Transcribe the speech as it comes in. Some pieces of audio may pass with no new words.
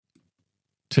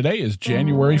Today is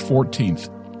January 14th,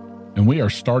 and we are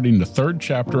starting the third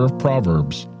chapter of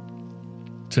Proverbs.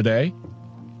 Today,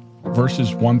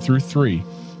 verses 1 through 3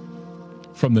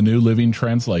 from the New Living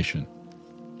Translation.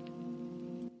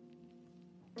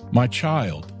 My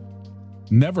child,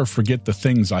 never forget the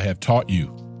things I have taught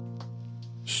you.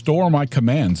 Store my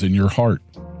commands in your heart.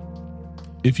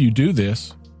 If you do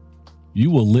this, you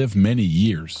will live many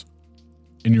years,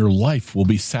 and your life will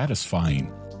be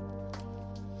satisfying.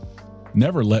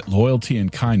 Never let loyalty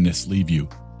and kindness leave you.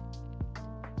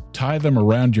 Tie them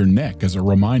around your neck as a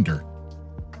reminder.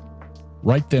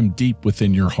 Write them deep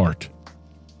within your heart.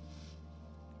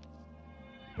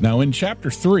 Now in chapter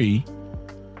 3,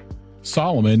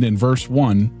 Solomon in verse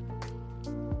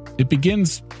 1, it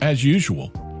begins as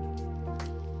usual.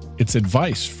 It's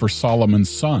advice for Solomon's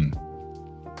son.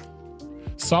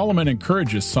 Solomon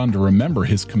encourages son to remember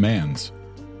his commands.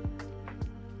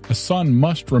 A son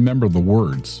must remember the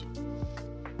words,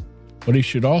 but he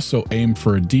should also aim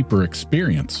for a deeper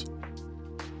experience.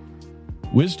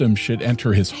 Wisdom should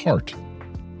enter his heart.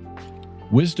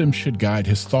 Wisdom should guide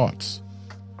his thoughts.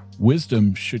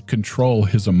 Wisdom should control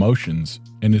his emotions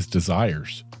and his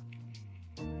desires.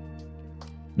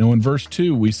 Now in verse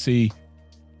 2 we see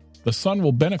the son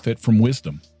will benefit from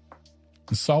wisdom.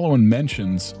 Solomon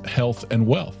mentions health and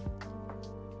wealth.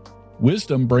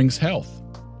 Wisdom brings health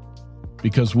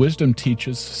because wisdom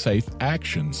teaches safe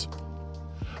actions.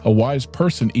 A wise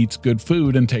person eats good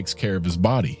food and takes care of his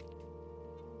body.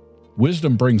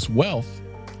 Wisdom brings wealth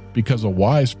because a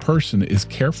wise person is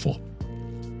careful.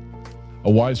 A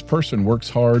wise person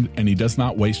works hard and he does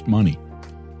not waste money.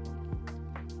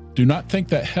 Do not think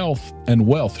that health and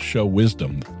wealth show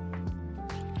wisdom.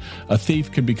 A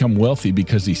thief can become wealthy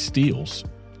because he steals,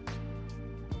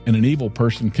 and an evil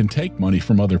person can take money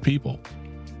from other people.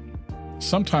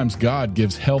 Sometimes God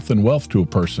gives health and wealth to a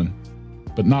person,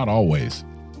 but not always.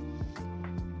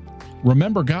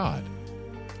 Remember God.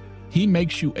 He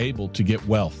makes you able to get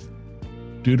wealth.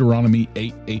 Deuteronomy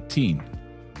 8:18.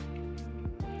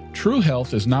 True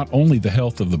health is not only the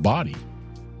health of the body.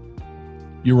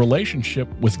 Your relationship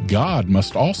with God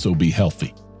must also be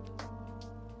healthy.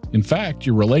 In fact,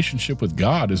 your relationship with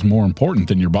God is more important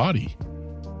than your body.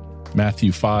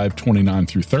 Matthew 5:29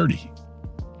 through 30.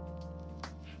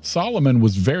 Solomon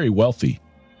was very wealthy,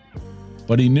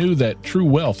 but he knew that true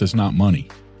wealth is not money.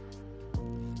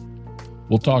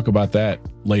 We'll talk about that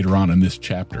later on in this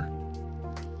chapter.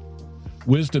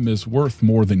 Wisdom is worth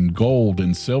more than gold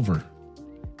and silver.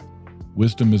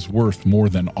 Wisdom is worth more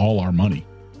than all our money.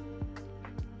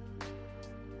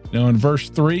 Now in verse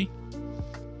 3,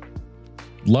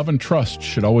 love and trust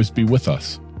should always be with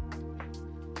us.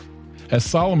 As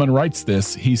Solomon writes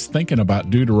this, he's thinking about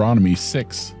Deuteronomy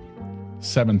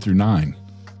 6:7 through 9.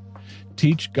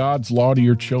 Teach God's law to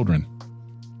your children.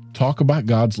 Talk about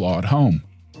God's law at home.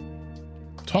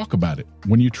 Talk about it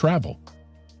when you travel.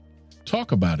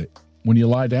 Talk about it when you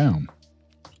lie down.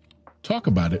 Talk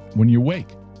about it when you wake.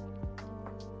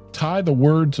 Tie the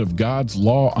words of God's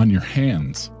law on your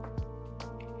hands.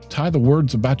 Tie the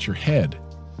words about your head.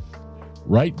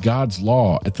 Write God's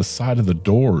law at the side of the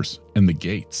doors and the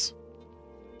gates.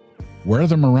 Wear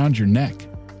them around your neck.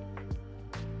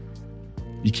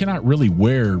 You cannot really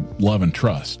wear love and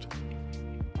trust,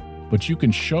 but you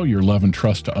can show your love and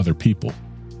trust to other people.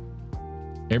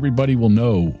 Everybody will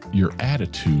know your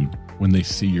attitude when they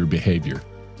see your behavior.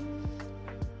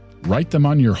 Write them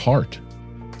on your heart.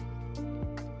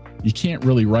 You can't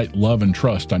really write love and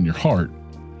trust on your heart,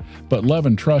 but love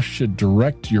and trust should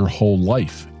direct your whole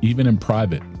life, even in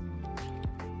private.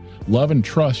 Love and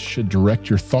trust should direct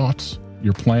your thoughts,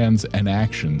 your plans, and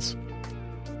actions.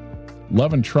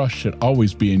 Love and trust should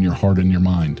always be in your heart and your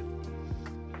mind.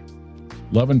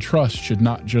 Love and trust should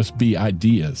not just be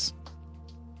ideas.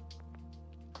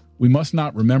 We must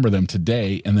not remember them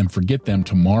today and then forget them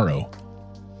tomorrow.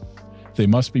 They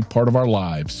must be part of our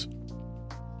lives,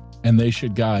 and they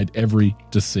should guide every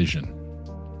decision.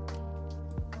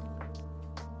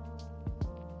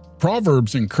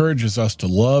 Proverbs encourages us to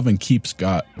love and keeps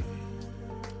God.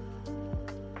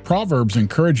 Proverbs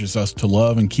encourages us to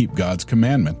love and keep God's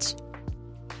commandments.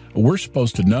 We're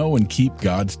supposed to know and keep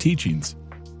God's teachings,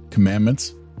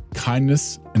 commandments,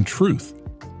 kindness, and truth.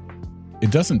 It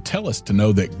doesn't tell us to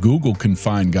know that Google can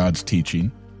find God's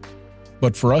teaching,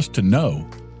 but for us to know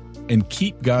and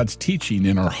keep God's teaching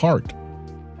in our heart,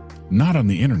 not on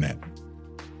the internet.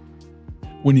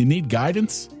 When you need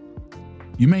guidance,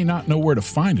 you may not know where to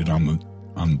find it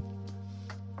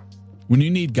When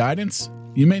you need guidance,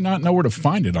 you may not know where to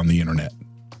find it on the internet.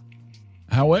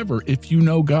 However, if you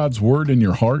know God's word in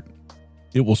your heart,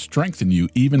 it will strengthen you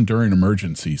even during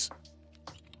emergencies.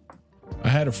 I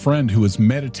had a friend who was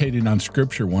meditating on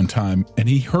scripture one time, and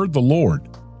he heard the Lord.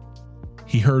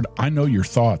 He heard, "I know your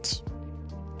thoughts.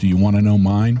 Do you want to know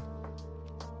mine?"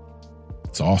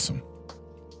 It's awesome.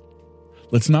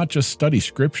 Let's not just study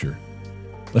scripture.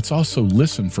 Let's also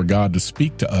listen for God to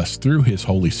speak to us through his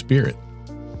Holy Spirit.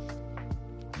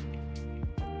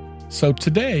 So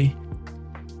today,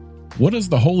 what is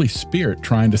the Holy Spirit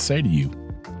trying to say to you?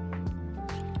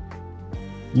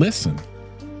 Listen,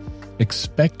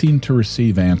 expecting to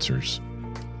receive answers.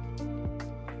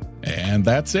 And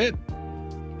that's it.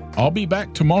 I'll be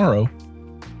back tomorrow,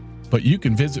 but you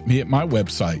can visit me at my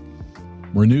website,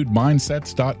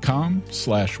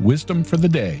 renewedmindsets.com/wisdom for the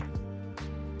day.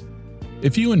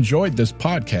 If you enjoyed this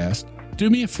podcast, do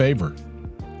me a favor.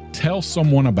 Tell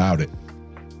someone about it.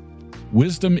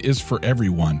 Wisdom is for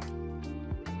everyone,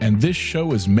 and this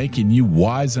show is making you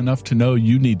wise enough to know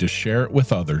you need to share it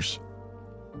with others.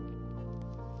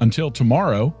 Until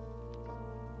tomorrow,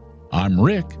 I'm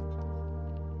Rick.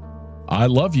 I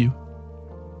love you.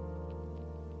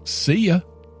 See ya.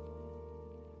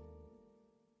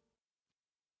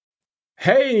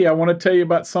 Hey, I want to tell you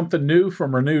about something new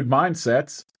from Renewed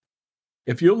Mindsets.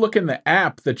 If you'll look in the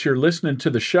app that you're listening to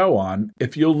the show on,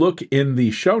 if you'll look in the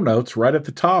show notes right at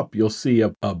the top, you'll see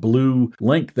a blue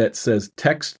link that says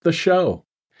text the show.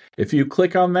 If you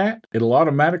click on that, it'll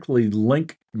automatically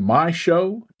link my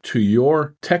show to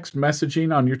your text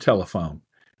messaging on your telephone.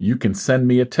 You can send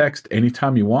me a text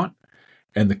anytime you want,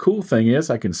 and the cool thing is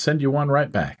I can send you one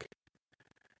right back.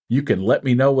 You can let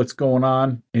me know what's going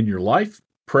on in your life,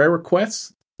 prayer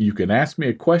requests. You can ask me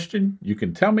a question. You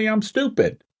can tell me I'm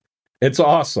stupid. It's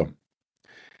awesome.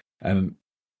 And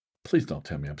please don't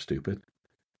tell me I'm stupid.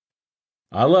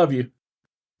 I love you.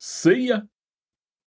 See ya.